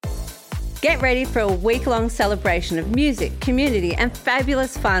Get ready for a week-long celebration of music, community and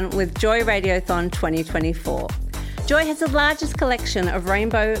fabulous fun with Joy Radiothon 2024. Joy has the largest collection of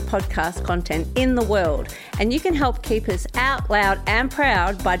rainbow podcast content in the world, and you can help keep us out loud and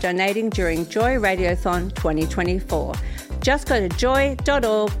proud by donating during Joy Radiothon 2024. Just go to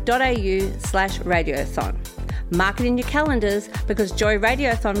joy.org.au/radiothon. Mark it in your calendars because Joy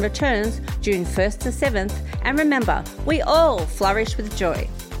Radiothon returns June 1st to 7th, and remember, we all flourish with joy.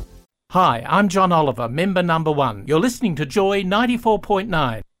 Hi, I'm John Oliver, member number 1. You're listening to Joy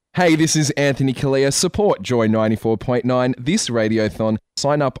 94.9. Hey, this is Anthony Kalia. Support Joy 94.9 this radiothon.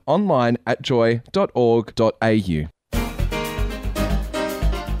 Sign up online at joy.org.au.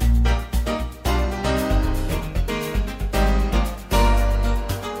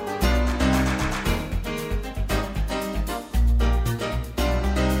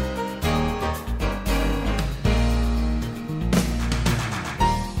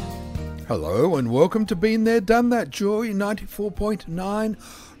 Hello and welcome to Been There, Done That, Joy 94.9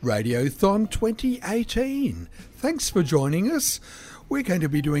 Radiothon 2018. Thanks for joining us. We're going to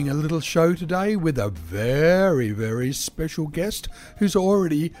be doing a little show today with a very, very special guest who's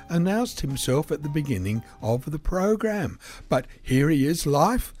already announced himself at the beginning of the program. But here he is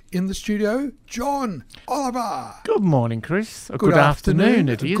live in the studio, John Oliver. Good morning, Chris. Good afternoon,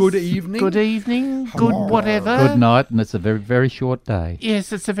 it is. Good evening. Good evening. Good whatever. Good night, and it's a very, very short day.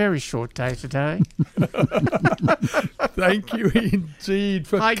 Yes, it's a very short day today. Thank you indeed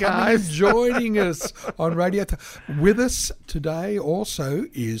for Hi, coming guys. and joining us on Radio. With us today also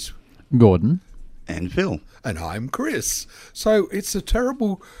is Gordon. And Phil. and I'm Chris. So it's a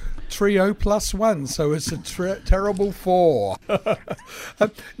terrible trio plus one, so it's a terrible four.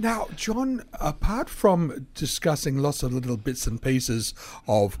 Now, John, apart from discussing lots of little bits and pieces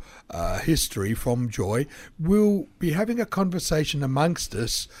of history from Joy, we'll be having a conversation amongst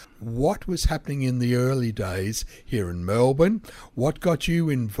us. What was happening in the early days here in Melbourne? What got you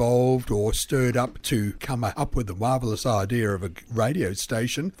involved or stirred up to come up with the marvellous idea of a radio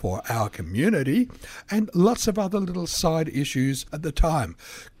station for our community? And lots of other little side issues at the time.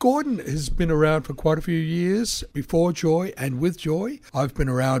 Gordon has been around for quite a few years before Joy and with Joy. I've been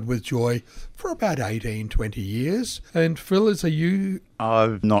around with Joy for about 18, 20 years. And Phil, is you?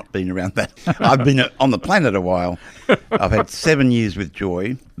 I've not been around that. I've been on the planet a while. I've had 7 years with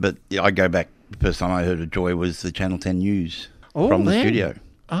Joy, but I go back, the first time I heard of Joy was the Channel 10 News from the studio.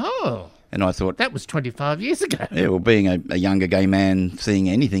 Oh. And I thought... That was 25 years ago. Yeah, well, being a younger gay man, seeing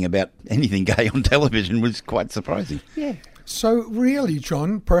anything about anything gay on television was quite surprising. Yeah. So really,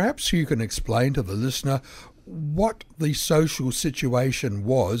 John, perhaps you can explain to the listener what the social situation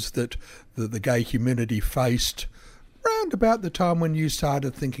was that the gay community faced round about the time when you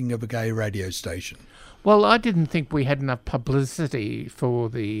started thinking of a gay radio station. Well, I didn't think we had enough publicity for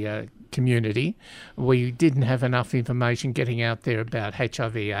the community. We didn't have enough information getting out there about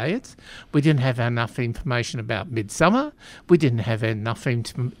HIV/AIDS. We didn't have enough information about Midsummer. We didn't have enough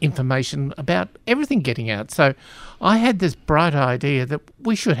information about everything getting out. So I had this bright idea that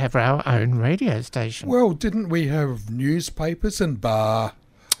we should have our own radio station. Well, didn't we have newspapers and bar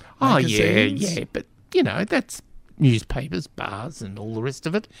magazines? Yeah, but, you know, that's newspapers, bars and all the rest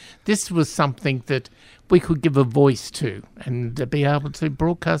of it. This was something that we could give a voice to and be able to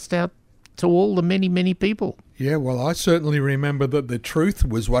broadcast out to all the many, many people. Yeah, well, I certainly remember that The Truth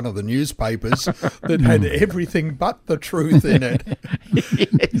was one of the newspapers that had everything but the truth in it.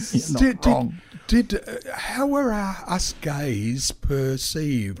 Yes. How were us gays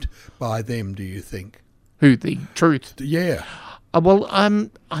perceived by them, do you think? Who, The Truth? Yeah. Well, I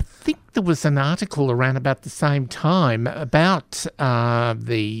think there was an article around about the same time about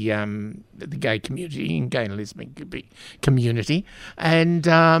the gay community and gay and lesbian community, and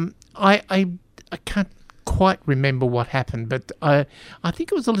I can't quite remember what happened, but I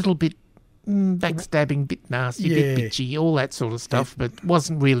think it was a little bit backstabbing, bit nasty, bit bitchy, all that sort of stuff, but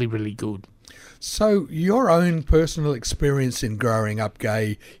wasn't really good. So your own personal experience in growing up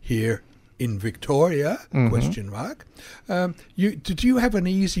gay here in Victoria, question mark. Did you have an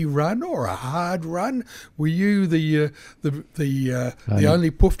easy run or a hard run? Were you the only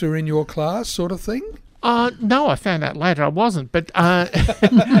poofter in your class, sort of thing? No, I found out later I wasn't, but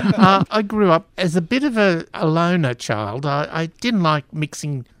I grew up as a bit of a loner child. I didn't like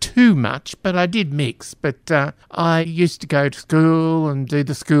mixing too much, but I did mix. But I used to go to school and do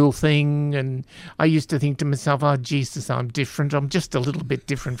the school thing, and I used to think to myself, oh, Jesus, I'm different. I'm just a little bit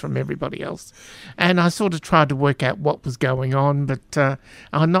different from everybody else. And I sort of tried to work out what was going on, but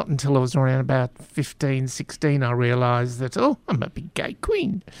not until I was around about 15, 16, I realised that, I'm a big gay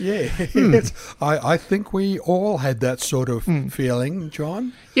queen. Yeah, yes. I think we all had that sort of feeling,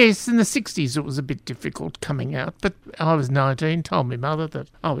 John. Yes, in the 60s it was a bit difficult coming out, but I was 19, told my mother that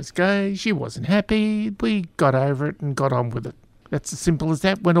I was gay, she wasn't happy, we got over it and got on with it. That's as simple as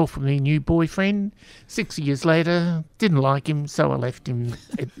that. Went off with my new boyfriend. 6 years later, didn't like him, so I left him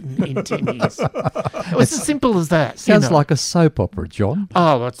in 10 years. It was as simple as that. Sounds like a soap opera, John.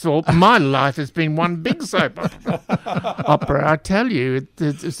 Oh, that's all. My life has been one big soap opera. I tell you,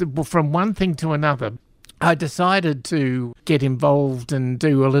 it's from one thing to another. I decided to get involved and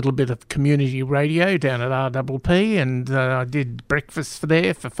do a little bit of community radio down at RPP, and I did breakfast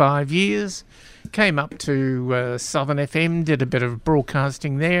there for 5 years. Came up to Southern FM, did a bit of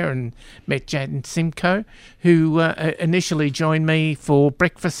broadcasting there, and met Jan Simcoe, who initially joined me for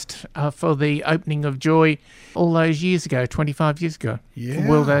breakfast for the opening of Joy all those years ago, 25 years ago, for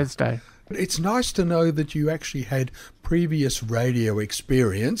World AIDS Day. It's nice to know that you actually had previous radio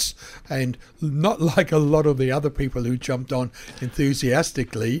experience, and not like a lot of the other people who jumped on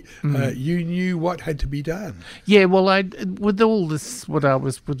enthusiastically, you knew what had to be done. Yeah, well, with all this, what I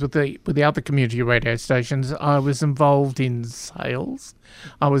was with the other community radio stations, I was involved in sales,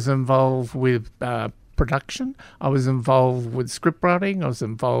 I was involved with production, I was involved with script writing, I was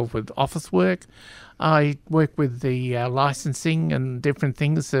involved with office work. I work with the licensing and different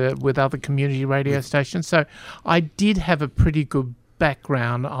things with other community radio stations. So I did have a pretty good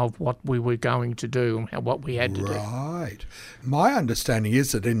background of what we were going to do and what we had to do. Right. My understanding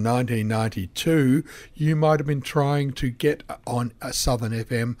is that in 1992, you might have been trying to get on Southern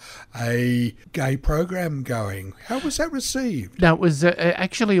FM a gay program going. How was that received? No, it was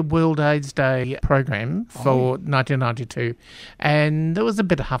actually a World AIDS Day program for 1992, and there was a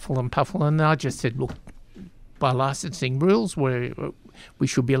bit of huffle and puffle, and I just said, look, by licensing rules, we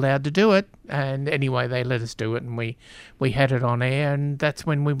should be allowed to do it. And anyway, they let us do it, and we had it on air, and that's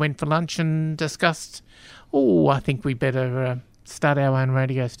when we went for lunch and discussed, I think we better start our own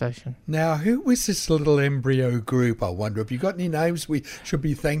radio station. Now, who was this little embryo group, I wonder? Have you got any names we should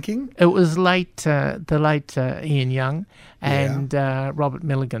be thanking? It was the late Ian Young and Robert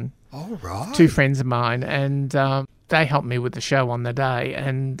Milligan. All right. Two friends of mine, and they helped me with the show on the day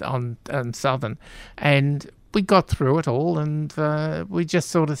and on Southern, and we got through it all, and we just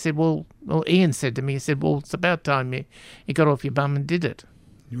sort of said, well, Ian said to me, he said, well, it's about time you got off your bum and did it.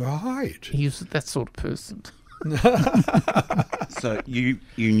 Right. He was that sort of person. So you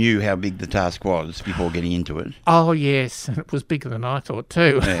knew how big the task was before getting into it? Oh, yes. And it was bigger than I thought,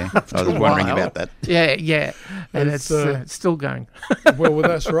 too. Yeah, I was wondering about that. Yeah. And it's still going. well,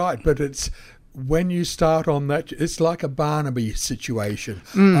 that's right. But it's... when you start on that, it's like a Barnaby situation.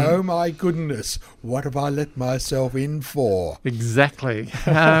 Oh, my goodness, what have I let myself in for? Exactly.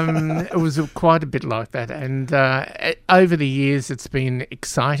 It was quite a bit like that. And over the years, it's been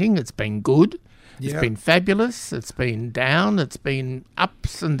exciting. It's been good. It's been fabulous. It's been down. It's been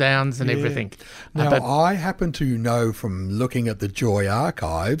ups and downs and everything. Now, I happen to know from looking at the Joy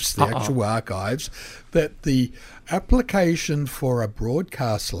archives, the actual archives, that the application for a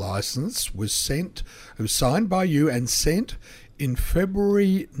broadcast license was signed by you and sent in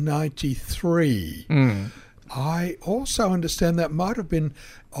February 93. I also understand that might have been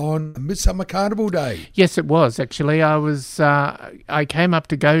on Midsummer Carnival Day. Yes, it was actually. I came up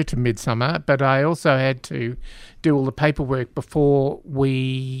to go to Midsummer, but I also had to do all the paperwork before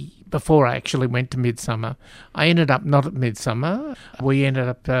I actually went to Midsummer. I ended up not at Midsummer. We ended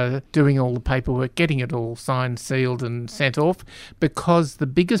up doing all the paperwork, getting it all signed, sealed and sent off, because the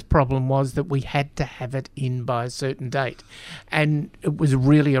biggest problem was that we had to have it in by a certain date. And it was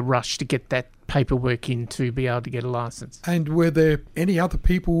really a rush to get that paperwork in to be able to get a license. And were there any other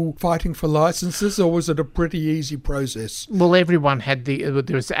people fighting for licenses, or was it a pretty easy process? Well, everyone had there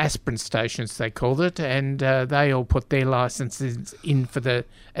was aspirant stations, they called it, and they all put their licenses in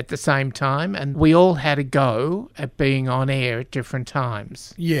at the same time, and we all had a go at being on air at different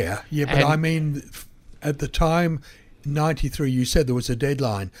times. Yeah, but I mean, at the time, 93, you said there was a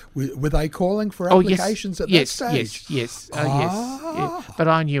deadline. Were they calling for applications at that stage? Yes. Yeah. But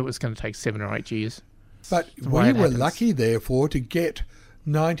I knew it was going to take 7 or 8 years. But we were lucky, therefore, to get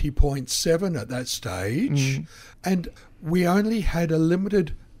 90.7 at that stage, and we only had a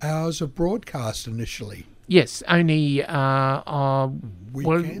limited hours of broadcast initially. Yes, only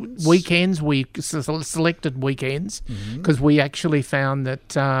Weekends? weekends. We selected weekends because we actually found that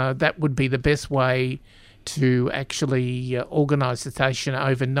that would be the best way to actually organise the station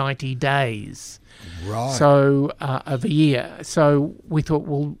over 90 days. Right. So of a year. So we thought,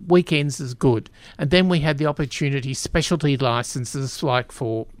 well, weekends is good. And then we had the opportunity, specialty licenses like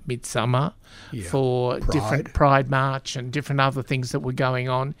for Midsummer, for different Pride March and different other things that were going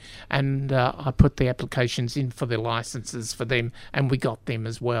on. And I put the applications in for the licenses for them, and we got them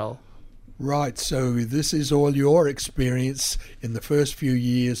as well. Right, so this is all your experience in the first few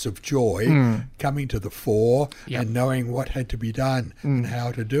years of Joy, coming to the fore and knowing what had to be done and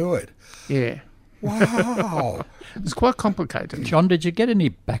how to do it. Yeah. Wow. It's quite complicated. John, did you get any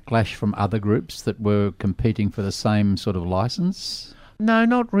backlash from other groups that were competing for the same sort of license? No,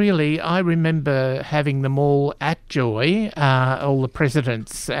 not really. I remember having them all at Joy, all the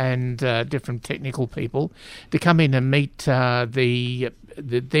presidents and different technical people, to come in and meet the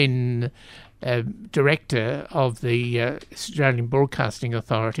then director of the Australian Broadcasting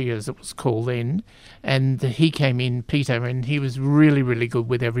Authority, as it was called then, and he came in, Peter, and he was really, really good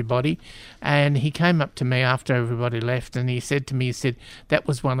with everybody. And he came up to me after everybody left, and he said to me, that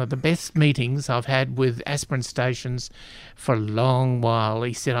was one of the best meetings I've had with aspirant stations for a long while.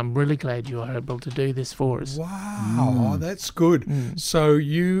 He said, I'm really glad you were able to do this for us. Wow, that's good. So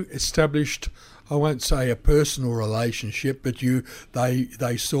you established, I won't say a personal relationship, but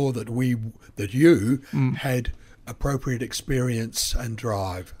they saw that you had appropriate experience and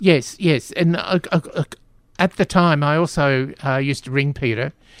drive. Yes. And at the time, I also used to ring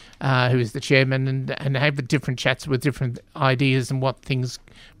Peter, who was the chairman, and have different chats with different ideas and what things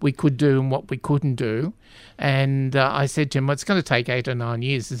we could do and what we couldn't do. And I said to him, well, it's going to take 8 or 9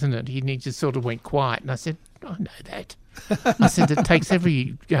 years, isn't it? He just sort of went quiet. And I said, I know that. I said, it takes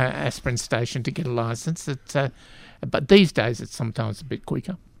every aspirant station to get a licence. But these days, it's sometimes a bit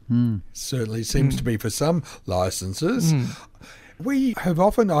quicker. Certainly seems to be for some licences. We have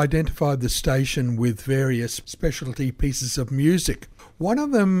often identified the station with various specialty pieces of music. One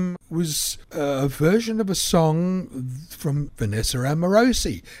of them was a version of a song from Vanessa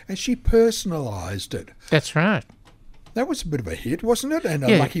Amorosi, and she personalised it. That's right. That was a bit of a hit, wasn't it? And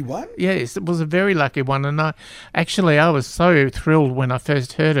a lucky one? Yes, it was a very lucky one. And I was so thrilled when I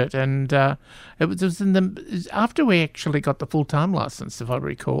first heard it. And it was after we actually got the full-time licence, if I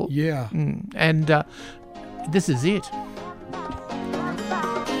recall. Yeah. And this is it.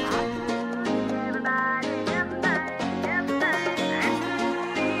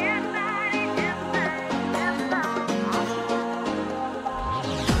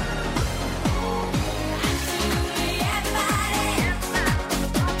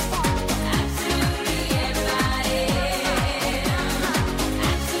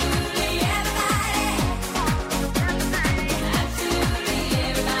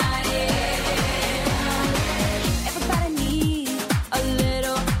 Everybody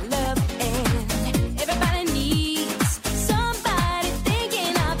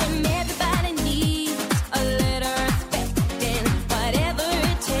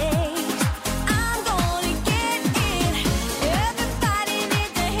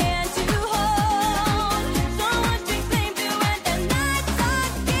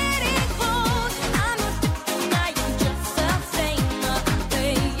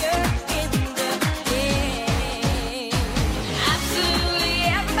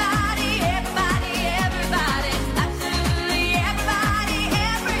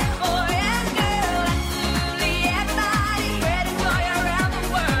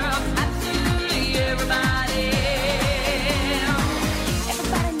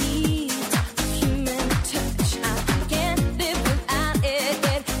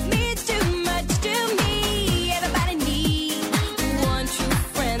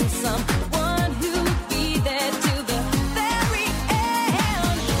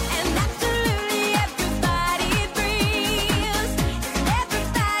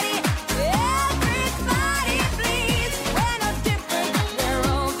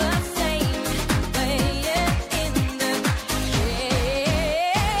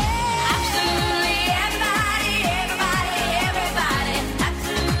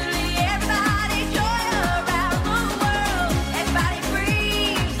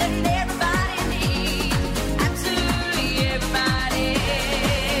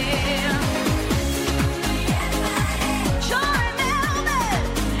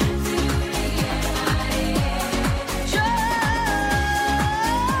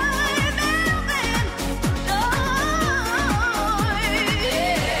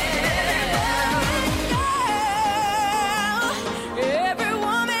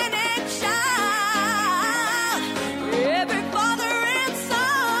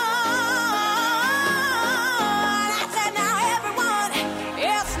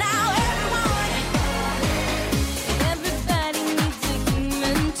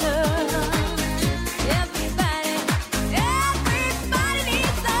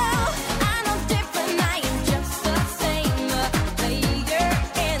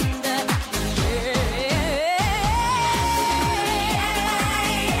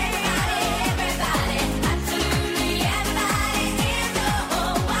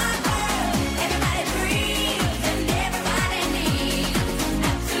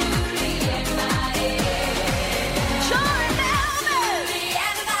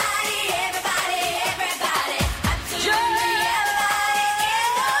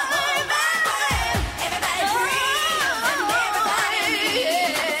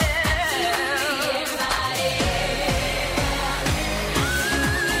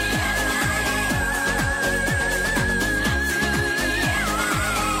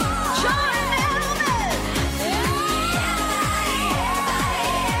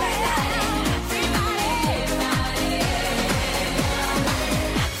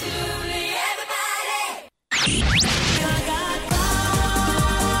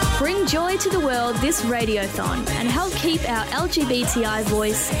joy to the world this radiothon and help keep our LGBTI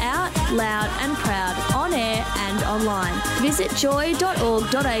voice out, loud and proud on air and online. Visit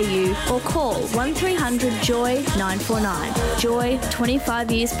joy.org.au or call 1300 JOY 949. Joy,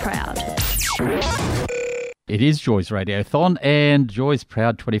 25 years proud. It is Joy's Radiothon and Joy's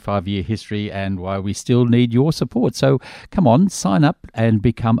proud 25-year history and why we still need your support. So come on, sign up and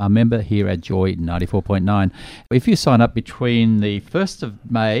become a member here at Joy 94.9. If you sign up between the 1st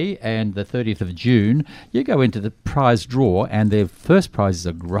of May and the 30th of June, you go into the prize draw, and the first prize is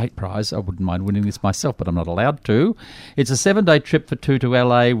a great prize. I wouldn't mind winning this myself, but I'm not allowed to. It's a 7-day trip for two to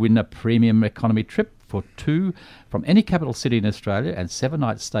LA, win a premium economy trip for two from any capital city in Australia and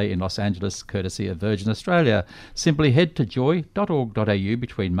 7-night stay in Los Angeles courtesy of Virgin Australia. Simply head to joy.org.au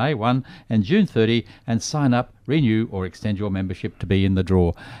between May 1 and June 30 and sign up, renew or extend your membership to be in the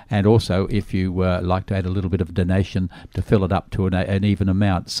draw. And also, if you like to add a little bit of donation to fill it up to an even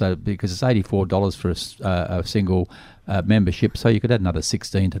amount, so because it's $84 for a single membership, so you could add another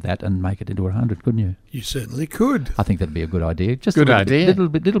 $16 to that and make it into $100, couldn't you? You certainly could. I think that'd be a good idea. Just Good a idea.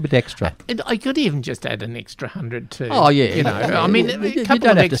 little bit extra. And I could even just add an extra 100 too. Oh yeah, You know, I mean, a you couple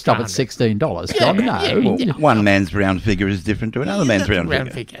don't of have to extra stop at 100. $16, John. No. yeah. One man's round figure is different to another man's round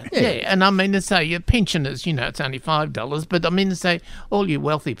figure. Yeah, and I mean to say, your pensioners, you know, it's only $5, but I mean to say, all you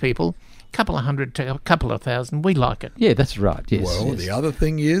wealthy people, couple of hundred to a couple of thousand, we like it. Yeah, that's right. Yes. Well, yes. the other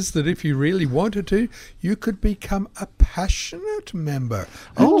thing is that if you really wanted to, you could become a passionate member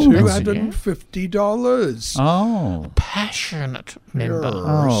at $250. Oh. Passionate member.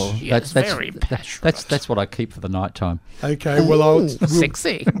 Oh, Yes, very passionate. That's what I keep for the night time. Okay, well,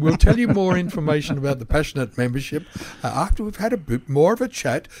 Sexy. we'll tell you more information about the passionate membership after we've had a bit more of a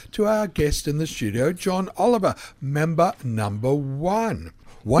chat to our guest in the studio, John Oliver, member number 1.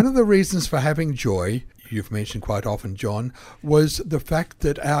 One of the reasons for having Joy, you've mentioned quite often, John, was the fact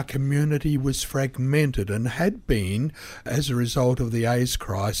that our community was fragmented and had been as a result of the AIDS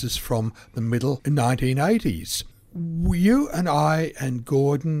crisis from the middle 1980s. You and I and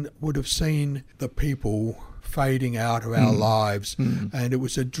Gordon would have seen the people fading out of our lives, and it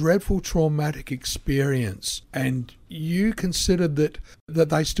was a dreadful traumatic experience, and you considered that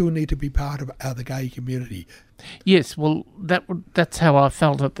they still need to be part of the gay community. Yes, well, that's how I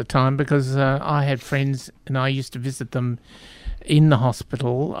felt at the time, because I had friends and I used to visit them in the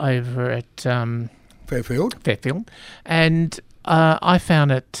hospital over at Fairfield, and I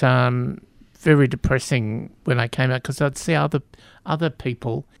found it very depressing when I came out, because I'd see other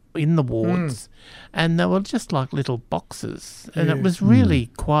people in the wards, and they were just like little boxes, and it was really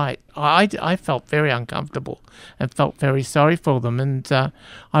quite. I felt very uncomfortable and felt very sorry for them, and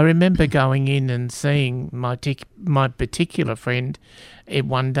I remember going in and seeing my particular friend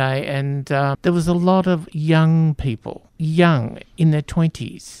one day, and there was a lot of young people, in their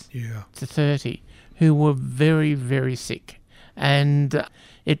 20s to 30, who were very, very sick, and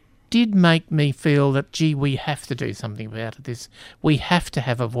it did make me feel that, gee, we have to do something about this. We have to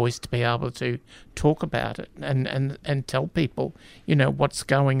have a voice to be able to talk about it and tell people, you know, what's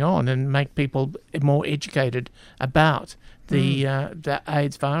going on, and make people more educated about the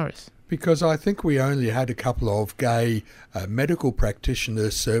AIDS virus. Because I think we only had a couple of gay medical practitioner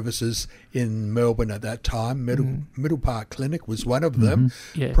services in Melbourne at that time. Middle Park Clinic was one of them.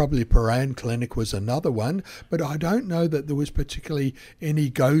 Yeah. Probably Paran Clinic was another one. But I don't know that there was particularly any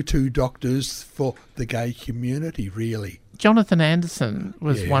go-to doctors for the gay community, really. Jonathan Anderson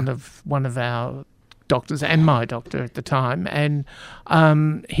was one of our doctors, and my doctor at the time, and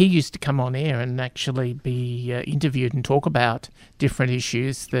he used to come on air and actually be interviewed and talk about different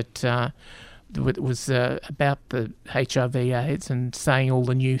issues that was about the HIV/AIDS, and saying all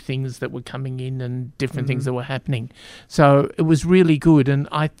the new things that were coming in and different things that were happening. So it was really good, and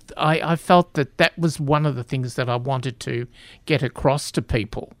I felt that was one of the things that I wanted to get across to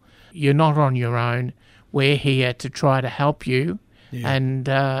people. You're not on your own. We're here to try to help you. Yeah. And,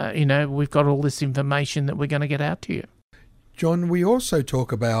 you know, we've got all this information that we're going to get out to you. John, we also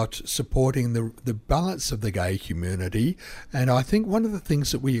talk about supporting the balance of the gay community, and I think one of the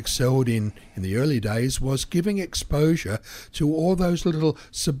things that we excelled in the early days was giving exposure to all those little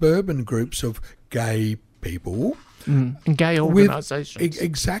suburban groups of gay people. And gay organisations.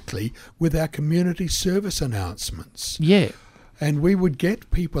 Exactly, with our community service announcements. Yeah. And we would get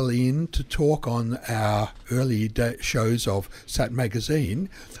people in to talk on our early shows of Sat Magazine,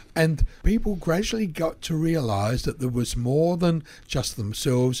 and people gradually got to realise that there was more than just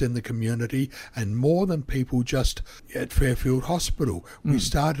themselves in the community, and more than people just at Fairfield Hospital. We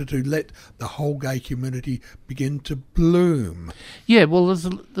started to let the whole gay community begin to bloom. Yeah, well,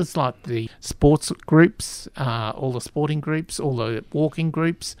 there's like the sports groups, all the sporting groups, all the walking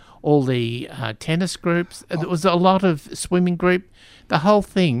groups, all the tennis groups. There was a lot of swimming group. The whole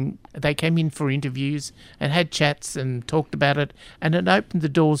thing, they came in for interviews and had chats and talked about it, and it opened the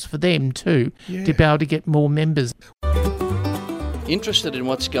doors for them too to be able to get more members. Interested in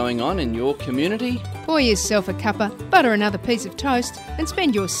what's going on in your community? Pour yourself a cuppa, butter another piece of toast, and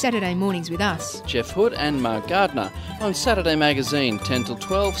spend your Saturday mornings with us. Jeff Hood and Mark Gardner on Saturday Magazine, 10 till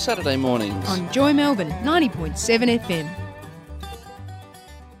 12 Saturday mornings. On Joy Melbourne, 90.7 FM.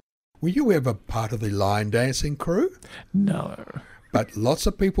 Were you ever part of the line dancing crew? No. But lots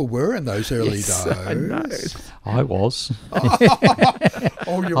of people were in those early Yes, days. I know. I was.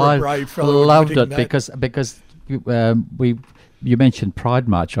 Oh, you're a brave fellow. I loved admitting it that. because you mentioned Pride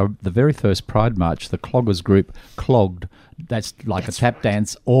March. The very first Pride March, the Cloggers group clogged. That's like a tap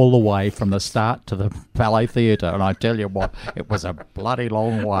dance all the way from the start to the Ballet Theatre. And I tell you what, it was a bloody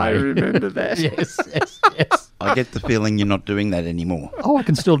long way. I remember that. Yes. I get the feeling you're not doing that anymore. Oh, I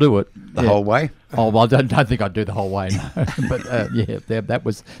can still do it. The whole way? Oh, well, I don't think I'd do the whole way, no. But that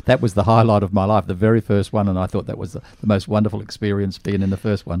was the highlight of my life, the very first one, and I thought that was the most wonderful experience being in the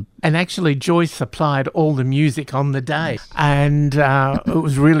first one. And actually, Joy supplied all the music on the day. And it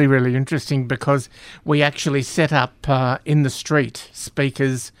was really, really interesting because we actually set up in the street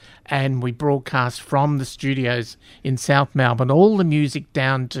speakers and we broadcast from the studios in South Melbourne all the music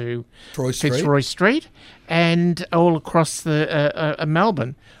down to Fitzroy Street and all across the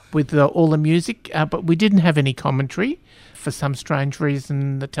Melbourne with all the music. But we didn't have any commentary. For some strange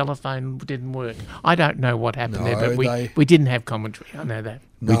reason, the telephone didn't work. I don't know what happened there, but we didn't have commentary. I know that.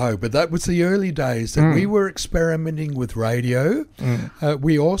 No, but that was the early days that we were experimenting with radio.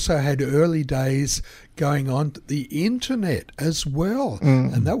 We also had early days going on the internet as well.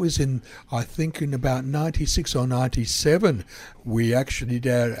 And that was in about 96 or 97, we actually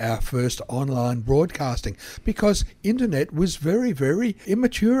did our first online broadcasting because internet was very, very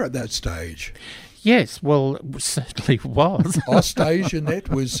immature at that stage. Yes, well, it certainly was. AustrasiaNet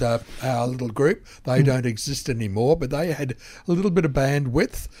was our little group. They don't exist anymore, but they had a little bit of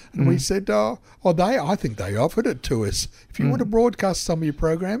bandwidth. And we said, I think they offered it to us. If you want to broadcast some of your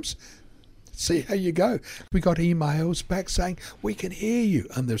programs, see how you go. We got emails back saying, we can hear you,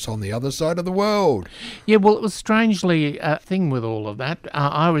 and there's on the other side of the world. Yeah, well, it was strangely a thing with all of that.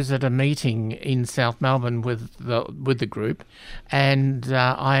 I was at a meeting in South Melbourne with the group, and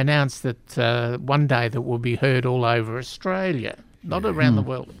I announced that one day that we'll be heard all over Australia, not around the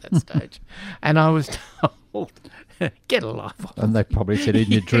world at that stage. And I was told, get a life. And they probably said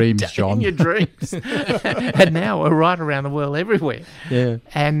in your dreams, John. In your dreams. And now we're right around the world everywhere. Yeah.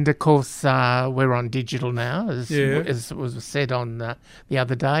 And, of course, we're on digital now, as was said on the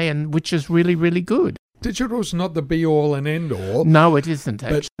other day, and which is really, really good. Digital's not the be-all and end-all. No, it isn't,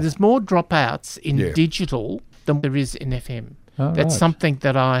 actually. There's more dropouts in digital than there is in FM. Oh, That's right. something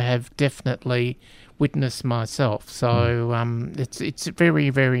that I have definitely witnessed myself. So it's very,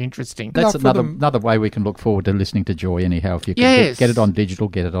 very interesting. That's another way we can look forward to listening to Joy anyhow. If you can get it on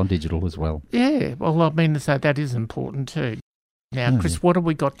digital as well. Yeah, well, I mean, so that is important too. Now, Chris, what have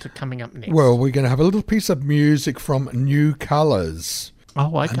we got coming up next? Well, we're going to have a little piece of music from New Colours. Oh,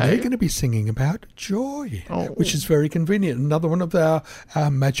 okay. And they're going to be singing about joy, which is very convenient. Another one of our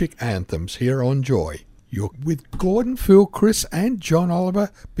magic anthems here on Joy. You're with Gordon, Phil, Chris and John Oliver.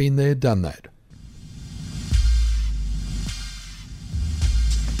 Been there, done that.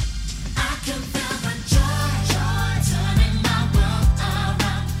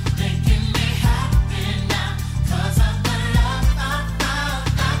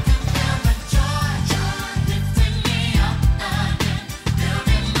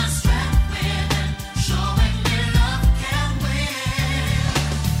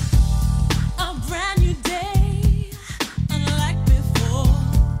 A brand new day, unlike before.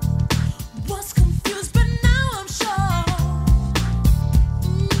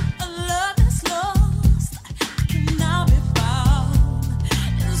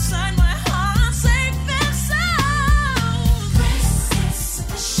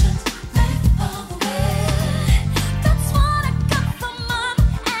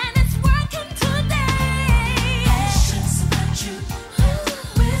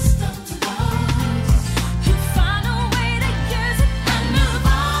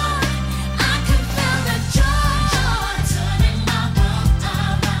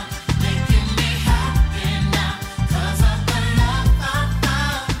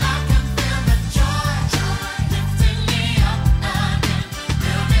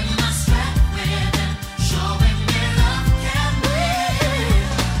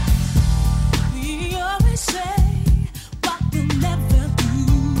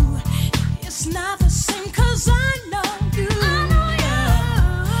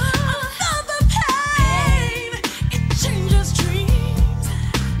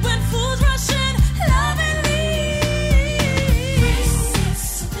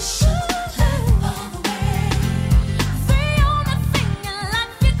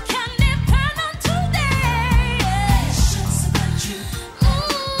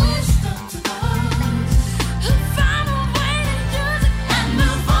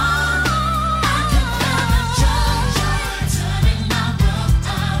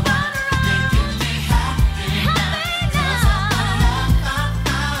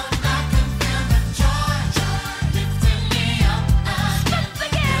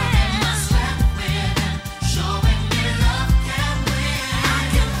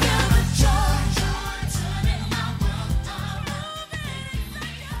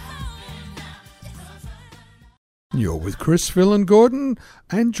 you're with Chris, Phil and Gordon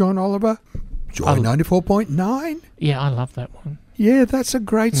and John Oliver. Joy 94.9. Yeah, I love that one. Yeah, that's a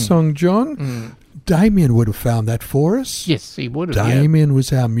great song, John. Damien would have found that for us. Yes, he would have. Damien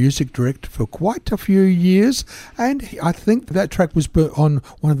was our music director for quite a few years, and I think that track was on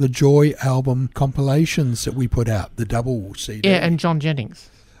one of the Joy album compilations that we put out, the double CD. Yeah, and John Jennings.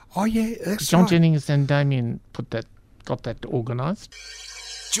 Oh, yeah, that's John right. Jennings and Damien got that organised.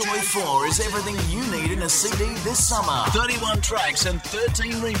 Joy 4 is everything you need in a CD this summer. 31 tracks and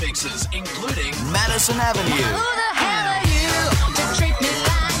 13 remixes, including Madison Avenue. Who the hell are you to treat me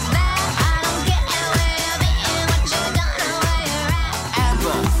like that? I don't get where you're what you're gonna wear at.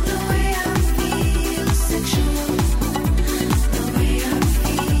 Anthem. The way I feel sexual. The way I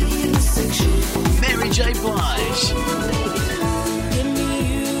feel sexual. Mary J. Blige. Give me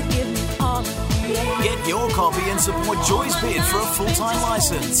you, give me all of you. Get your copy and support Joy's bid for a full-time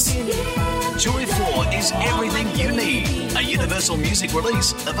license. Joy 4 is everything you need. A Universal Music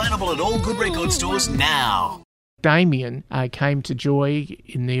release available at all good record stores now. Damien came to Joy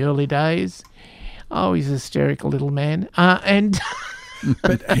in the early days. Oh, he's a hysterical little man. And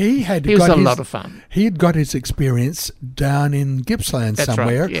But he had he was got a his, lot of fun. He had got his experience down in Gippsland That's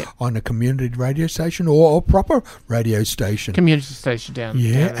somewhere right, yeah. on a community radio station or a proper radio station. Community station down.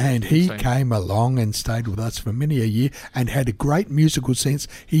 Yeah, down and in he Gippsland. came along and stayed with us for many a year and had a great musical sense.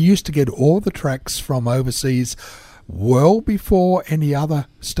 He used to get all the tracks from overseas well before any other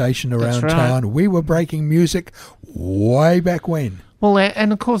station around right. town. We were breaking music way back when. Well,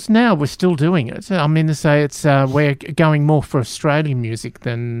 and of course now we're still doing it. I mean to say it's we're going more for Australian music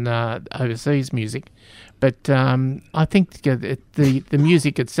than overseas music, but I think the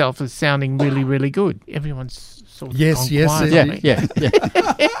music itself is sounding really, really good. Everyone's sort of Yes, gone yes, quiet yeah, on me. Yeah.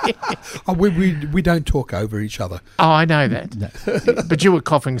 Oh, we don't talk over each other. Oh, I know that. But you were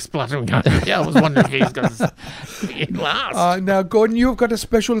coughing, spluttering. Yeah, I was wondering if he's got to last. Now, Gordon, you've got a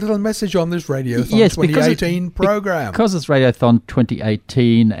special little message on this Radiothon Yes, because 2018 program. Because it's Radiothon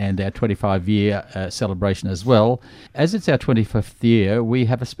 2018 and our 25-year celebration as well. As it's our 25th year, we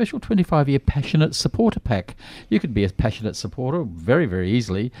have a special 25-year Passionate Supporter Pack. You could be a Passionate Supporter very, very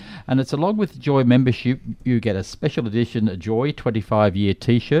easily. And it's along with Joy membership, you get a special edition Joy 25-year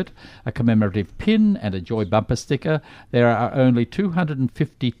T-shirt, a commemorative pin and a Joy bumper sticker. There are only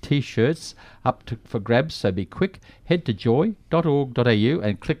 250 T-shirts up for grabs, so be quick. Head to joy.org.au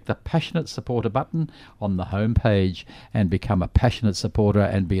and click the Passionate Supporter button on the home page and become a passionate supporter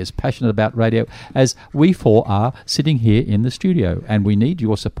and be as passionate about radio as we four are sitting here in the studio. And we need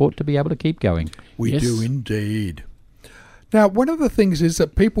your support to be able to keep going. We Yes. do indeed. Now, one of the things is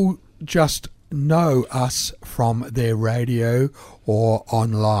that people just know us from their radio or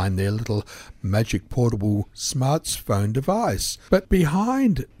online, their little magic portable smartphone device. But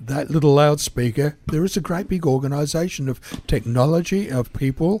behind that little loudspeaker, there is a great big organisation of technology, of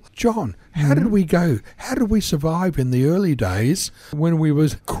people. John, how did we go? How did we survive in the early days when we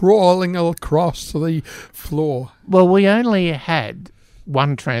was crawling across the floor? Well, we only had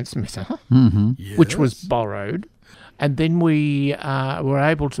one transmitter, which was borrowed. And then we were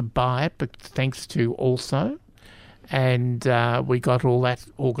able to buy it, but thanks to Also. And we got all that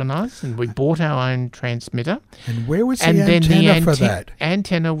organised, and we bought our own transmitter. And where was the And then antenna the for that?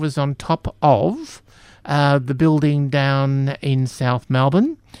 antenna was on top of the building down in South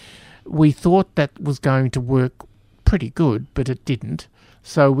Melbourne. We thought that was going to work pretty good, but it didn't.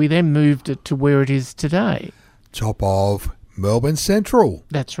 So we then moved it to where it is today. Top of Melbourne Central.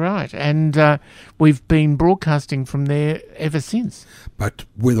 That's right. And we've been broadcasting from there ever since. But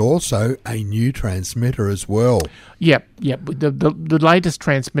with also a new transmitter as well. Yep. The latest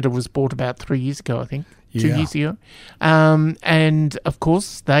transmitter was bought about 3 years ago, I think. 2 Yeah. years ago. And, of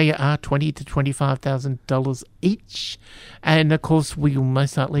course, they are $20,000 to $25,000 each. And, of course, we will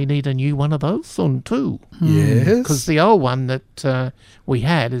most likely need a new one of those soon, too. Yes. Because the old one that we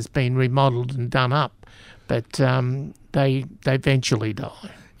had has been remodelled and done up. But they eventually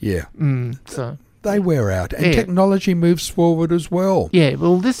die. Yeah. So... They wear out. And Yeah. technology moves forward as well. Yeah,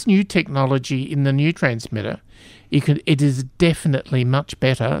 well, this new technology in the new transmitter, it is definitely much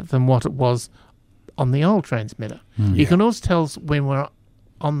better than what it was on the old transmitter. You can also tell us when we're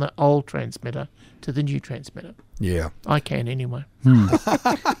on the old transmitter to the new transmitter. Yeah. I can anyway.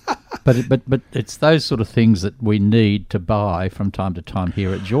 But it's those sort of things that we need to buy from time to time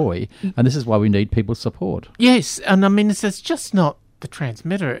here at Joy, and this is why we need people's support. Yes, and I mean, it's just not the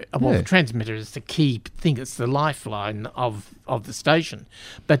transmitter. Well, Yeah. the transmitter is the key thing. It's the lifeline of the station.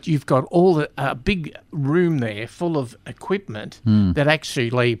 But you've got a big room there full of equipment that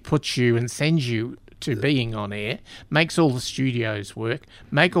actually puts you and sends you to being on air, makes all the studios work,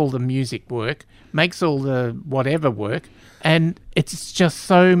 make all the music work, makes all the whatever work, and it's just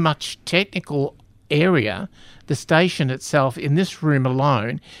so much technical area. The station itself, in this room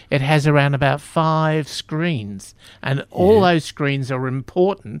alone, it has around about 5 screens, and all those screens are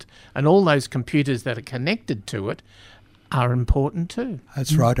important, and all those computers that are connected to it are important too.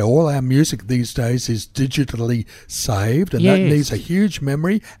 That's right. All our music these days is digitally saved, and that needs a huge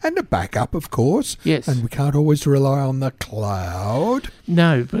memory and a backup, of course. Yes. And we can't always rely on the cloud.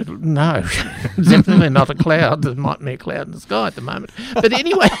 No, definitely not a cloud. There might be a cloud in the sky at the moment. But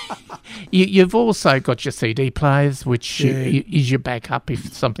anyway, you've also got your CD players, which is your backup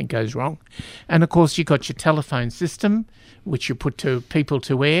if something goes wrong. And, of course, you've got your telephone system, which you put to people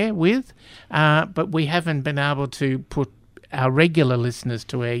to air with. But we haven't been able to put our regular listeners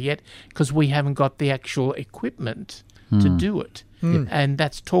to air yet because we haven't got the actual equipment to do it. And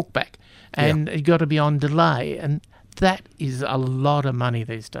that's talkback. And you've got to be on delay. And that is a lot of money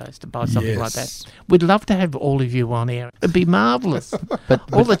these days to buy something like that. We'd love to have all of you on air. It'd be marvellous. but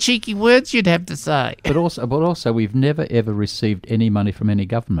all the cheeky words you'd have to say. But also, we've never ever received any money from any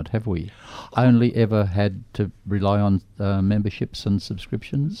government, have we? Only ever had to rely on memberships and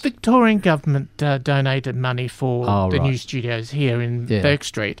subscriptions. Victorian government donated money for the new studios here in Burke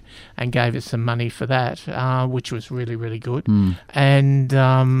Street and gave us some money for that, which was really, really good. And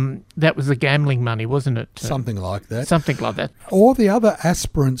that was the gambling money, wasn't it? Something like that. Something like that. All the other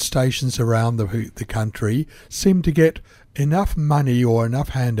aspirant stations around the country seem to get enough money or enough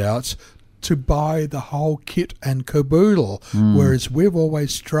handouts to buy the whole kit and caboodle, whereas we've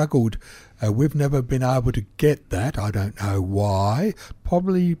always struggled. We've never been able to get that. I don't know why.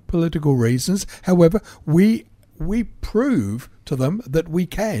 Probably political reasons. However, we prove to them that we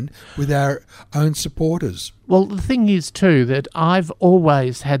can with our own supporters. Well, the thing is, too, that I've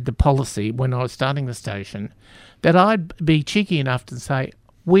always had the policy when I was starting the station that I'd be cheeky enough to say,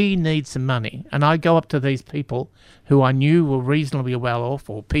 we need some money. And I'd go up to these people who I knew were reasonably well off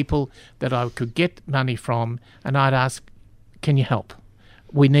or people that I could get money from, and I'd ask, can you help?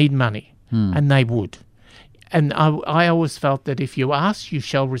 We need money. And they would. And I always felt that if you ask, you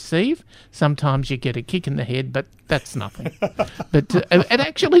shall receive. Sometimes you get a kick in the head, but that's nothing. But it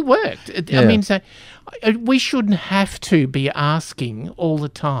actually worked. I mean, so we shouldn't have to be asking all the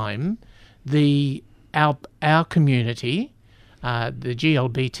time our community, the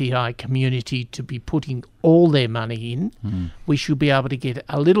GLBTI community, to be putting all their money in. We should be able to get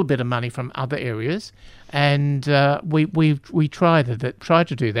a little bit of money from other areas, and we try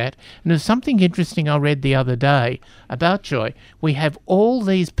to do that. And there's something interesting I read the other day about Joy. We have all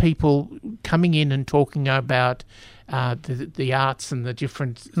these people coming in and talking about the arts and the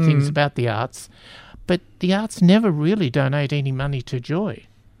different things about the arts, but the arts never really donate any money to Joy.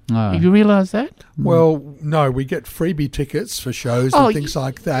 No. You realise that? Well, no, we get freebie tickets for shows and things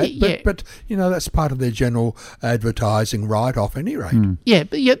like that. But you know, that's part of their general advertising write-off anyway. Yeah,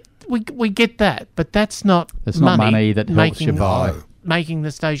 but we get that, but that's not money that helps you buy. Making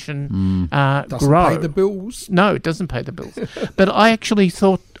the station doesn't grow. Pay the bills. No, it doesn't pay the bills. But I actually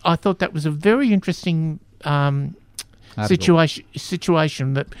thought that was a very interesting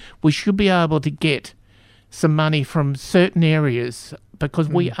situation that we should be able to get some money from certain areas because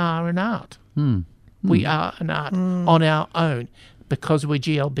we are an art. We are an art on our own because we're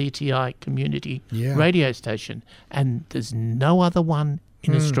GLBTI community radio station, and there's no other one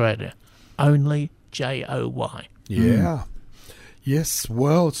in Australia, only JOY. Yeah. Yes,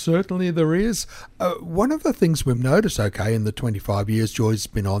 well, certainly there is. One of the things we've noticed, in the 25 years Joy's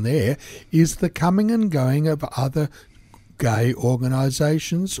been on air, is the coming and going of other gay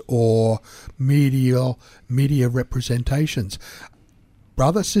organisations or media representations.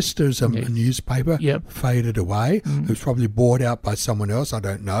 Brother Sisters, a newspaper, faded away. It was probably bought out by someone else, I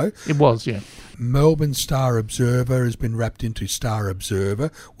don't know. It was, yeah. Melbourne Star Observer has been wrapped into Star Observer,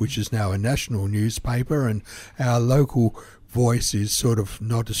 which is now a national newspaper, and our local voice is sort of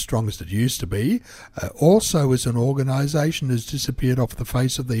not as strong as it used to be. Also, as an organisation, has disappeared off the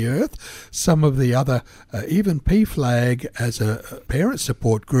face of the earth. Some of the other, even PFLAG as a parent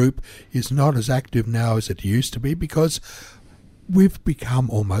support group, is not as active now as it used to be because we've become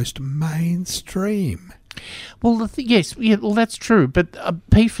almost mainstream. Well, that's true. But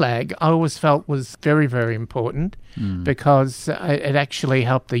PFLAG, I always felt, was very, very important because it actually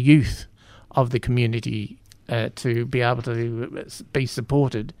helped the youth of the community to be able to be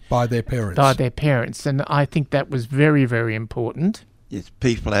supported by their parents. And I think that was very, very important. Yes,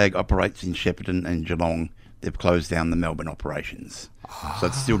 PFLAG operates in Shepparton and Geelong. They've closed down the Melbourne operations. So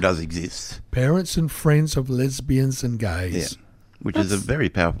it still does exist. Parents and Friends of Lesbians and Gays. which is a very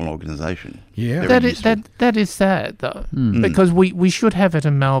powerful organisation. Yeah. That is sad, though, because we should have it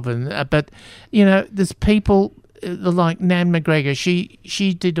in Melbourne. But, there's people like Nan McGregor.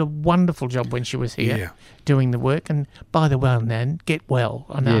 She did a wonderful job when she was here doing the work. And by the way, Nan, get well.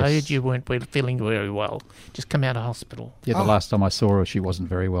 I know I heard you weren't feeling very well. Just come out of hospital. Yeah, the last time I saw her, she wasn't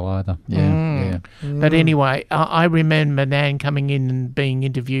very well either. Yeah. But anyway, I remember Nan coming in and being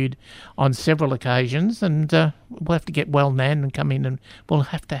interviewed on several occasions, and we'll have to get well, Nan, and come in and we'll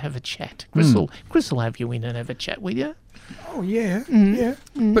have to have a chat. Chris will have you in and have a chat with you. Oh, yeah,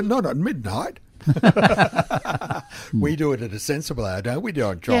 but not at midnight. We do it at a sensible hour, don't we,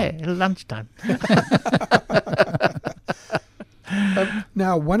 John? Yeah, lunchtime.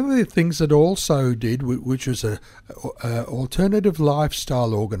 Now, one of the things that also did, which was a alternative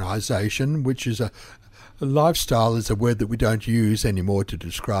lifestyle organisation, which is a lifestyle is a word that we don't use anymore to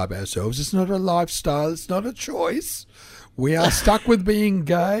describe ourselves. It's not a lifestyle. It's not a choice. We are stuck with being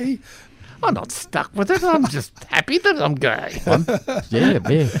gay. I'm not stuck with it. I'm just happy that I'm gay.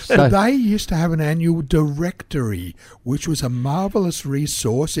 So they used to have an annual directory, which was a marvellous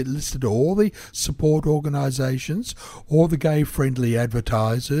resource. It listed all the support organisations, all the gay-friendly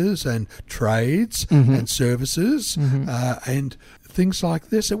advertisers and trades and services and things like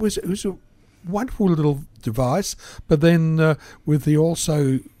this. It was a wonderful little device. But then with the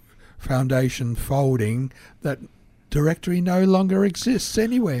Also Foundation folding, that directory no longer exists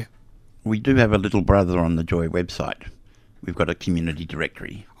anywhere. We do have a little brother on the Joy website. We've got a community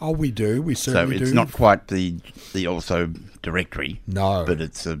directory. Oh, we do. We certainly do. So it's not quite the Also directory. No. But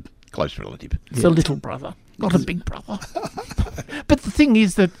it's a close relative. It's a little brother, not a big brother. But the thing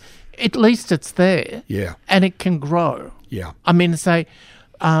is that at least it's there. Yeah. And it can grow. Yeah. I mean, say,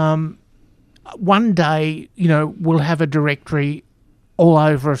 one day, we'll have a directory all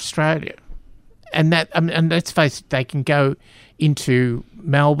over Australia. And and let's face it, they can go into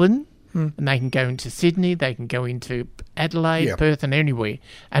Melbourne, and they can go into Sydney, they can go into Adelaide, Perth, and anywhere.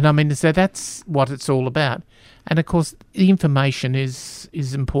 And so that's what it's all about. And of course, the information is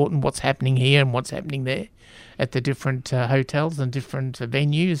important, what's happening here and what's happening there at the different hotels and different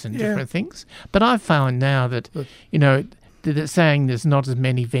venues and different things. But I found now that, they're saying there's not as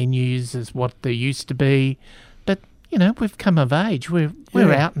many venues as what there used to be. But, we've come of age. We're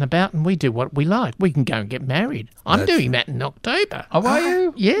out and about and we do what we like. We can go and get married. I'm doing that in October. Oh, are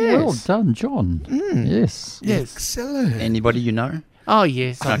you? Yes. Well done, John. Yes. Excellent. Anybody you know? Oh,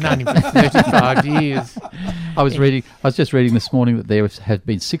 yes. I've known him for 35 years. I was just reading this morning that there have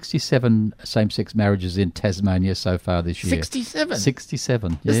been 67 same-sex marriages in Tasmania so far this year. 67?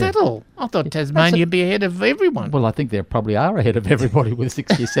 67, yeah. Is that all? I thought Tasmania would be ahead of everyone. Well, I think there probably are ahead of everybody with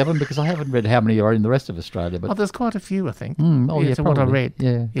 67 because I haven't read how many are in the rest of Australia. But there's quite a few, I think. That's what I read.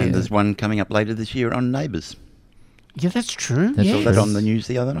 Yeah. And there's one coming up later this year on Neighbours. Yeah, that's true. I saw that on the news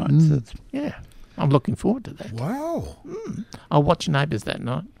the other night. So yeah. I'm looking forward to that. Wow. I'll watch Neighbours that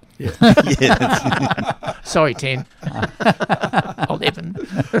night. Yeah. Sorry, 10. 11.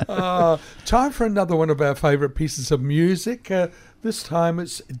 Time for another one of our favourite pieces of music. This time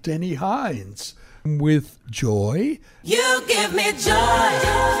it's Denny Hines with Joy. You give me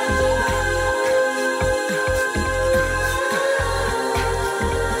joy.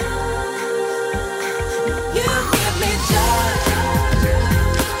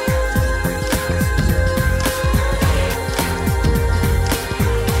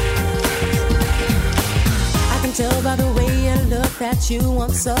 Tell by the way you look that you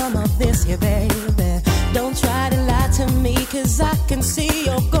want some of this here, baby. Don't try to lie to me, cause I can see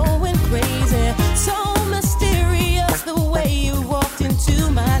you're going crazy. So mysterious the way you walked into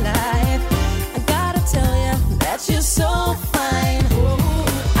my life. I gotta tell you that you're so fine.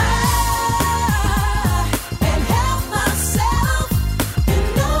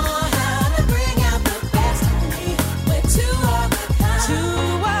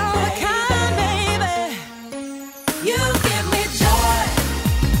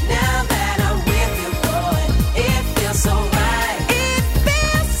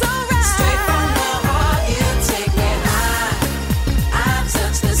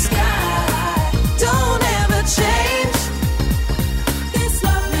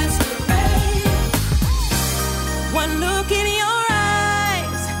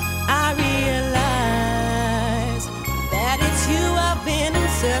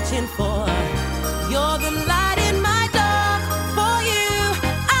 For you're the light in my dark. For you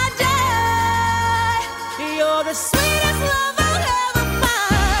I die. You're the sweetest love I'll ever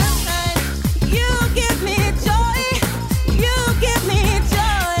find. You give me joy. You give me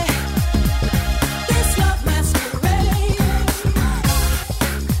joy. This love masquerade.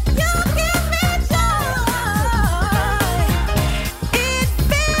 You give me joy.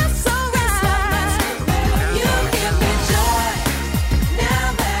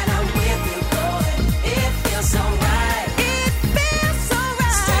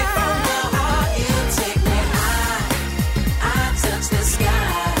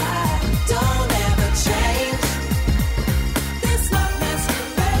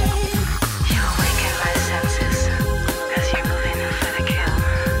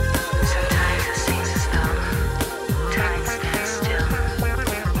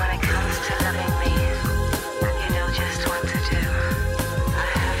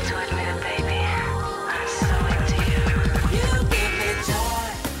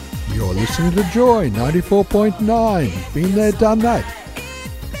 listening to Joy 94.9. Been there, done that.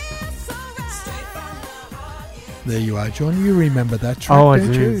 There you are, John. You remember that track, Oh, I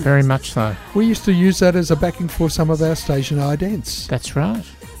don't do, you? very much so. We used to use that as a backing for some of our station idents. That's right.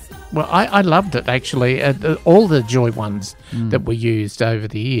 Well, I loved it, actually. All the Joy ones that were used over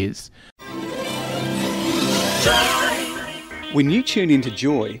the years. When you tune into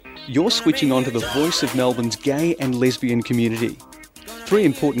Joy, you're switching on to the voice of Melbourne's gay and lesbian community. 3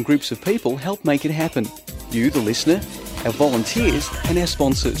 important groups of people help make it happen. You, the listener, our volunteers and our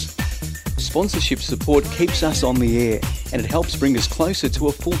sponsors. Sponsorship support keeps us on the air and it helps bring us closer to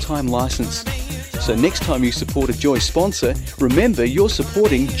a full-time licence. So next time you support a Joy sponsor, remember you're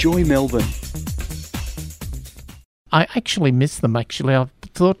supporting Joy Melbourne. I actually miss them, actually. I've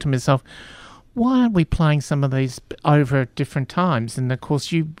thought to myself, why aren't we playing some of these over at different times? And, of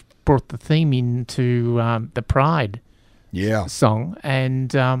course, you brought the theme into the Pride song,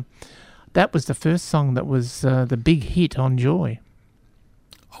 and that was the first song that was the big hit on Joy.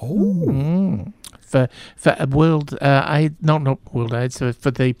 Oh. For a World AIDS, not World AIDS,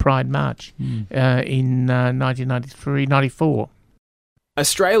 for the Pride March in 1993-94.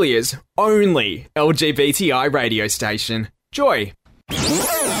 Australia's only LGBTI radio station, Joy.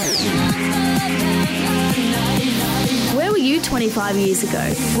 Where were you 25 years ago?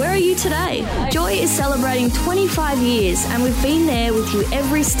 Where are you today? Joy is celebrating 25 years and we've been there with you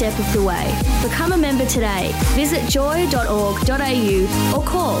every step of the way. Become a member today. Visit joy.org.au or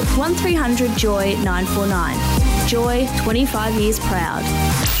call 1300 JOY 949. Joy, 25 years proud.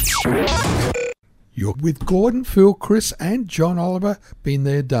 You're with Gordon, Phil, Chris and John Oliver. Been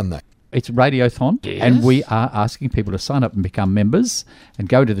there, done that. It's Radiothon, and we are asking people to sign up and become members and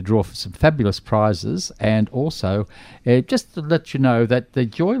go to the draw for some fabulous prizes. And also, just to let you know that the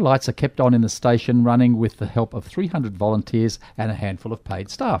Joy lights are kept on in the station running with the help of 300 volunteers and a handful of paid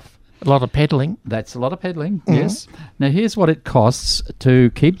staff. A lot of peddling. That's a lot of peddling, yes. Now, here's what it costs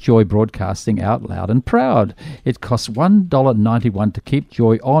to keep Joy broadcasting out loud and proud. It costs $1.91 to keep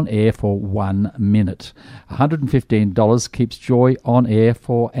Joy on air for 1 minute. $115 keeps Joy on air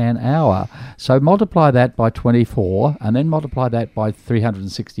for an hour. So multiply that by 24 and then multiply that by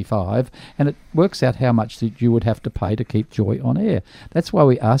 365 and it works out how much that you would have to pay to keep Joy on air. That's why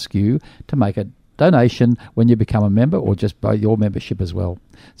we ask you to make a donation when you become a member or just by your membership as well.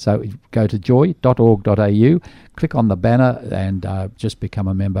 So go to joy.org.au, click on the banner and just become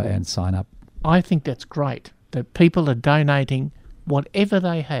a member and sign up. I think that's great that people are donating whatever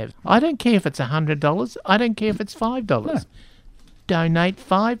they have. I don't care if it's $100. I don't care if it's $5. No. Donate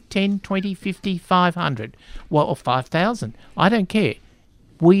 5, 10, 20, 50, 500, well, or 5,000. I don't care.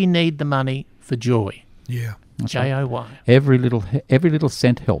 We need the money for Joy. Yeah. Joy. Every little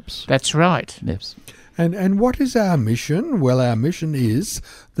cent helps. That's right. Yes. And what is our mission? Well, our mission is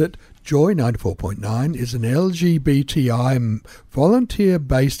that Joy 94.9 is an LGBTI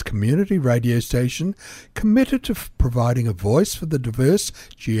volunteer-based community radio station committed to providing a voice for the diverse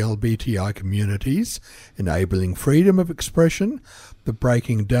GLBTI communities, enabling freedom of expression, the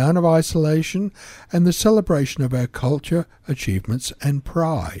breaking down of isolation, and the celebration of our culture, achievements and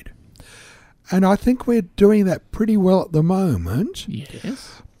pride. And I think we're doing that pretty well at the moment.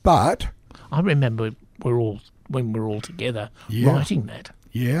 Yes. But I remember when we're all together writing that.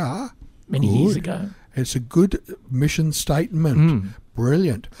 Yeah. Many years ago. It's a good mission statement.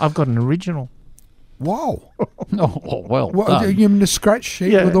 Brilliant. I've got an original. Wow. well done. You mean a scratch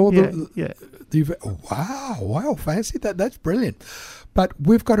sheet with all the wow, fancy that. That's brilliant. But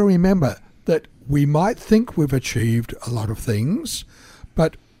we've got to remember that we might think we've achieved a lot of things,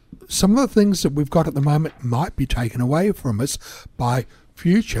 but some of the things that we've got at the moment might be taken away from us by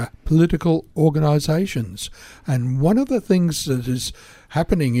future political organisations. And one of the things that is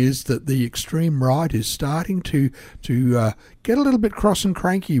happening is that the extreme right is starting to get a little bit cross and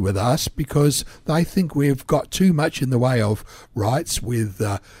cranky with us because they think we've got too much in the way of rights with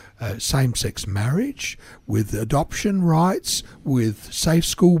same-sex marriage, with adoption rights, with safe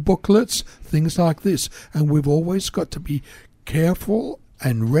school booklets, things like this. And we've always got to be careful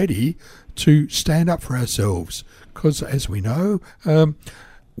and ready to stand up for ourselves because, as we know,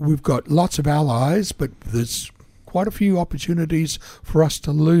 we've got lots of allies, but there's quite a few opportunities for us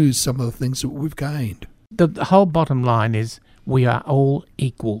to lose some of the things that we've gained. The whole bottom line is we are all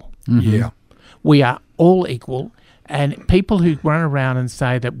equal. Mm-hmm. Yeah. We are all equal, and people who run around and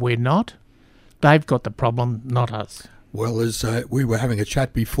say that we're not, they've got the problem, not us. Well, as we were having a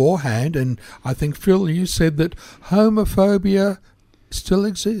chat beforehand, and I think, Phil, you said that homophobia still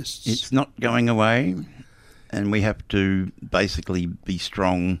exists. It's not going away, and we have to basically be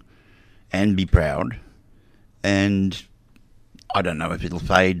strong and be proud. And I don't know if it'll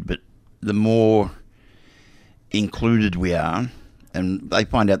fade, but the more included we are, and they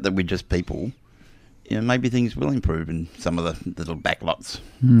find out that we're just people, maybe things will improve in some of the little backlots.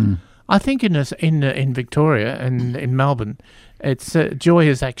 I think in Victoria and in Melbourne, it's Joy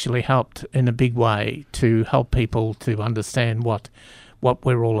has actually helped in a big way to help people to understand what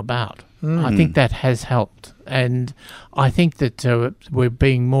we're all about. I think that has helped, and I think that we're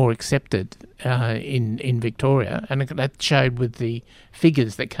being more accepted in Victoria, and that showed with the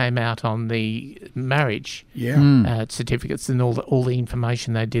figures that came out on the marriage certificates and all the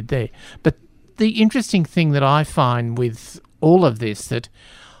information they did there. But the interesting thing that I find with all of this, that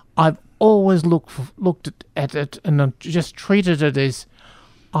I've always looked at it and just treated it as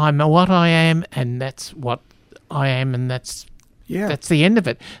I'm what I am, and that's what I am, and that's the end of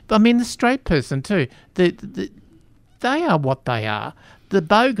it. I mean, the straight person too, they are what they are. The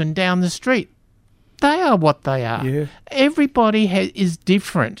bogan down the street, they are what they are. Yeah. Everybody is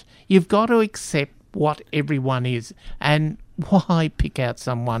different. You've got to accept what everyone is, and why pick out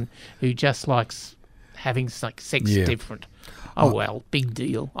someone who just likes having sex different? Oh, well, big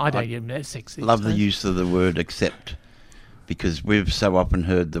deal. I don't even know sex. I love the use of the word accept, because we've so often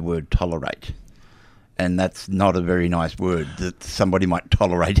heard the word tolerate. And that's not a very nice word, that somebody might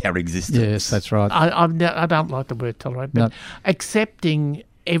tolerate our existence. Yes, that's right. I don't like the word tolerate, but accepting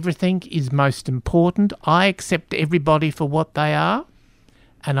everything is most important. I accept everybody for what they are,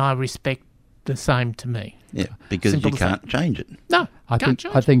 and I respect the same to me. Yeah, because you can't change it. No, I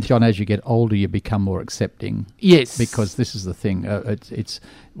think, John, as you get older, you become more accepting. Yes. Because this is the thing. It's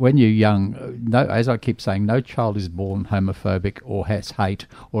when you're young, as I keep saying, no child is born homophobic or has hate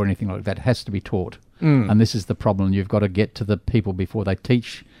or anything like that. It has to be taught. And this is the problem. You've got to get to the people before they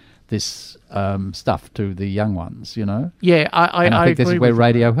teach this stuff to the young ones, Yeah, I think this is where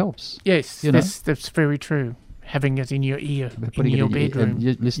radio helps. Yes, that's very true. Having it in your ear, in your bedroom.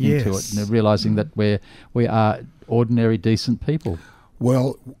 And listening to it and realising that we are ordinary, decent people.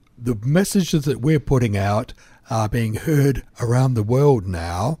 Well, the messages that we're putting out are being heard around the world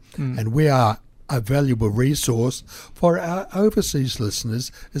now, and we are a valuable resource for our overseas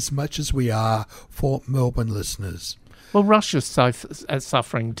listeners as much as we are for Melbourne listeners. Well, Russia's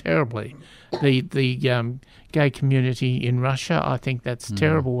suffering terribly. The gay community in Russia, I think that's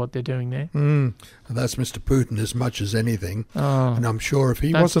terrible what they're doing there. And that's Mr. Putin as much as anything. Oh, and I'm sure if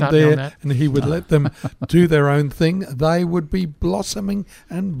he wasn't there and he would let them do their own thing, they would be blossoming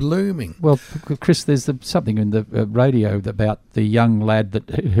and blooming. Well, Chris, there's something in the radio about the young lad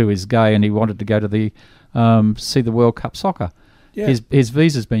who is gay and he wanted to go to the see the World Cup soccer. Yeah. His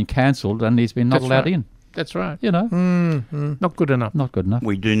visa's been cancelled and he's been not allowed in. That's right. Not good enough. Not good enough.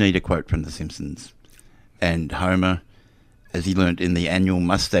 We do need a quote from The Simpsons. And Homer, as he learnt in the annual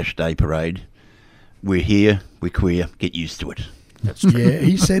Mustache Day parade, we're here, we're queer, get used to it. That's true. Yeah,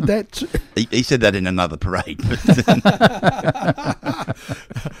 he said that. He said that in another parade.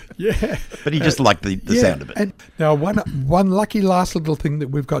 Yeah. But he just liked the sound of it. And now, one lucky last little thing that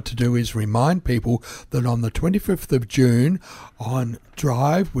we've got to do is remind people that on the 25th of June on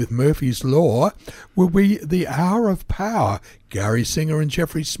Drive with Murphy's Law will be the Hour of Power. Gary Singer and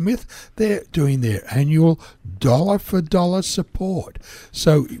Jeffrey Smith, they're doing their annual dollar for dollar support.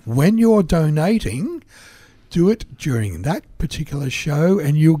 So when you're donating, do it during that particular show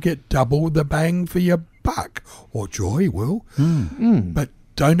and you'll get double the bang for your buck, or Joy will. But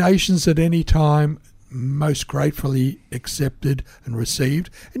donations at any time, most gratefully accepted and received,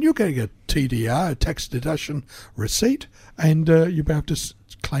 and you're getting a TDR, a tax deduction receipt, and you'll be able to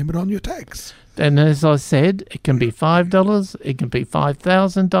claim it on your tax. And as I said, it can be $5, it can be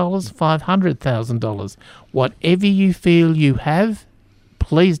 $5,000, $500,000. Whatever you feel you have,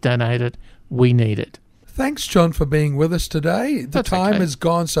 please donate it. We need it. Thanks, John, for being with us today. The That's time okay. has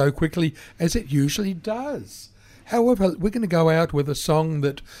gone so quickly, as it usually does. However, we're going to go out with a song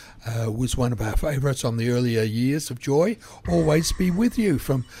that was one of our favourites on the earlier years of Joy, Always Be With You,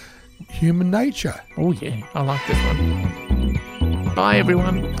 from Human Nature. Oh, yeah, I like this one. Bye,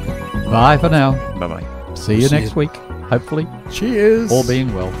 everyone. Bye for now. Bye-bye. See you next week, hopefully. Cheers. All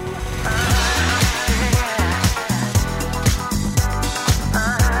being well.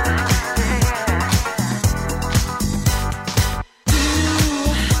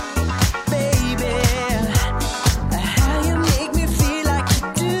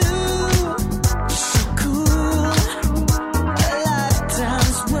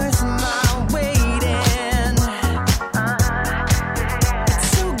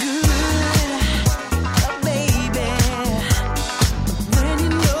 When you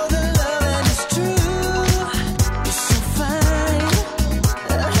know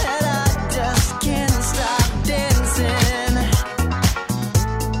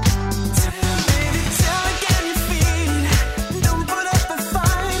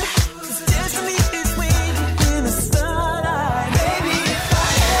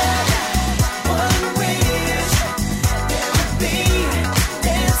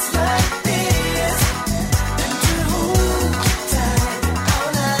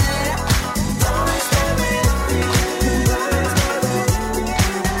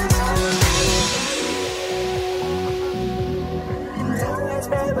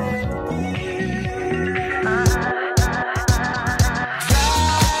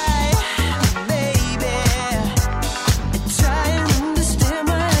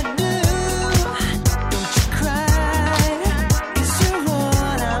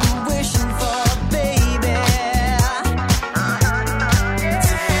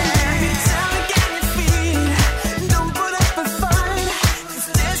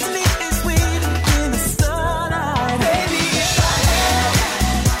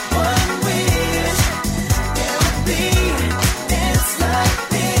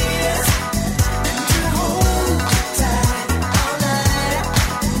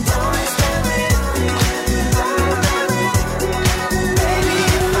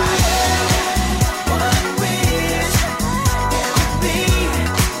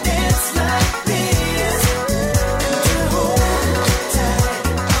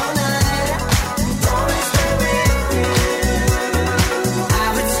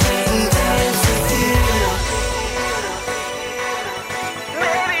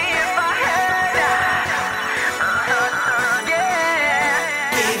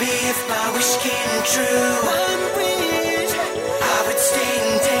true. One wish, I would stay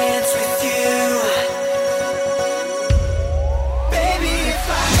and dance with you. Baby, if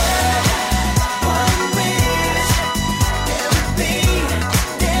I had one wish, there would be a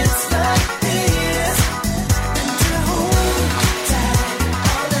dance like this. And to hold tight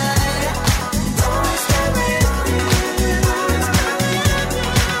all night, always stay with you.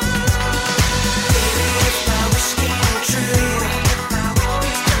 Baby, if my wish came true,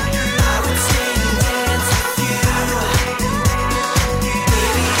 I would stay and dance with you.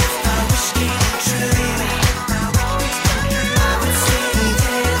 Baby, if my wish came true, I would stay and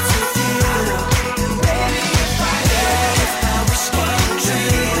dance with you. Baby, if my wish came true, I would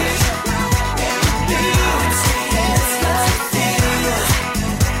stay and dance with you. Baby,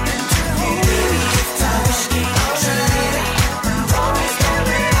 if my wish came true,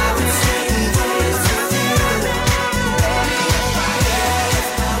 I would stay and dance with you.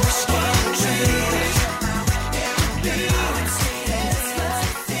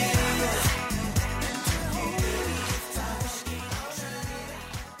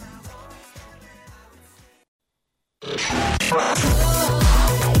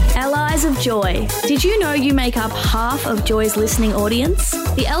 Allies of Joy. Did you know you make up half of Joy's listening audience?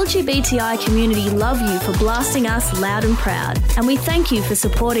 The LGBTI community love you for blasting us loud and proud, and we thank you for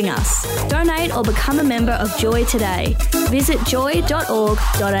supporting us. Donate or become a member of Joy today. Visit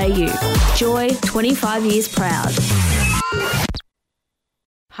joy.org.au. Joy, 25 years proud.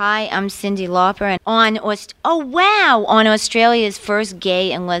 Hi, I'm Cyndi Lauper, and on Australia's first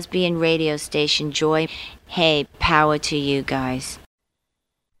gay and lesbian radio station, Joy. Hey, power to you guys.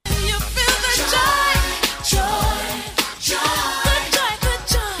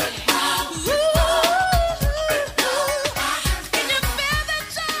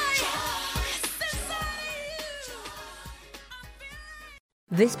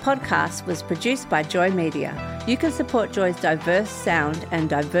 This podcast was produced by Joy Media. You can support Joy's diverse sound and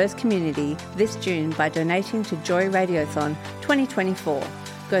diverse community this June by donating to Joy Radiothon 2024.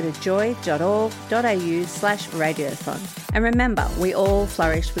 Go to joy.org.au/radiothon. And remember, we all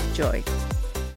flourish with joy.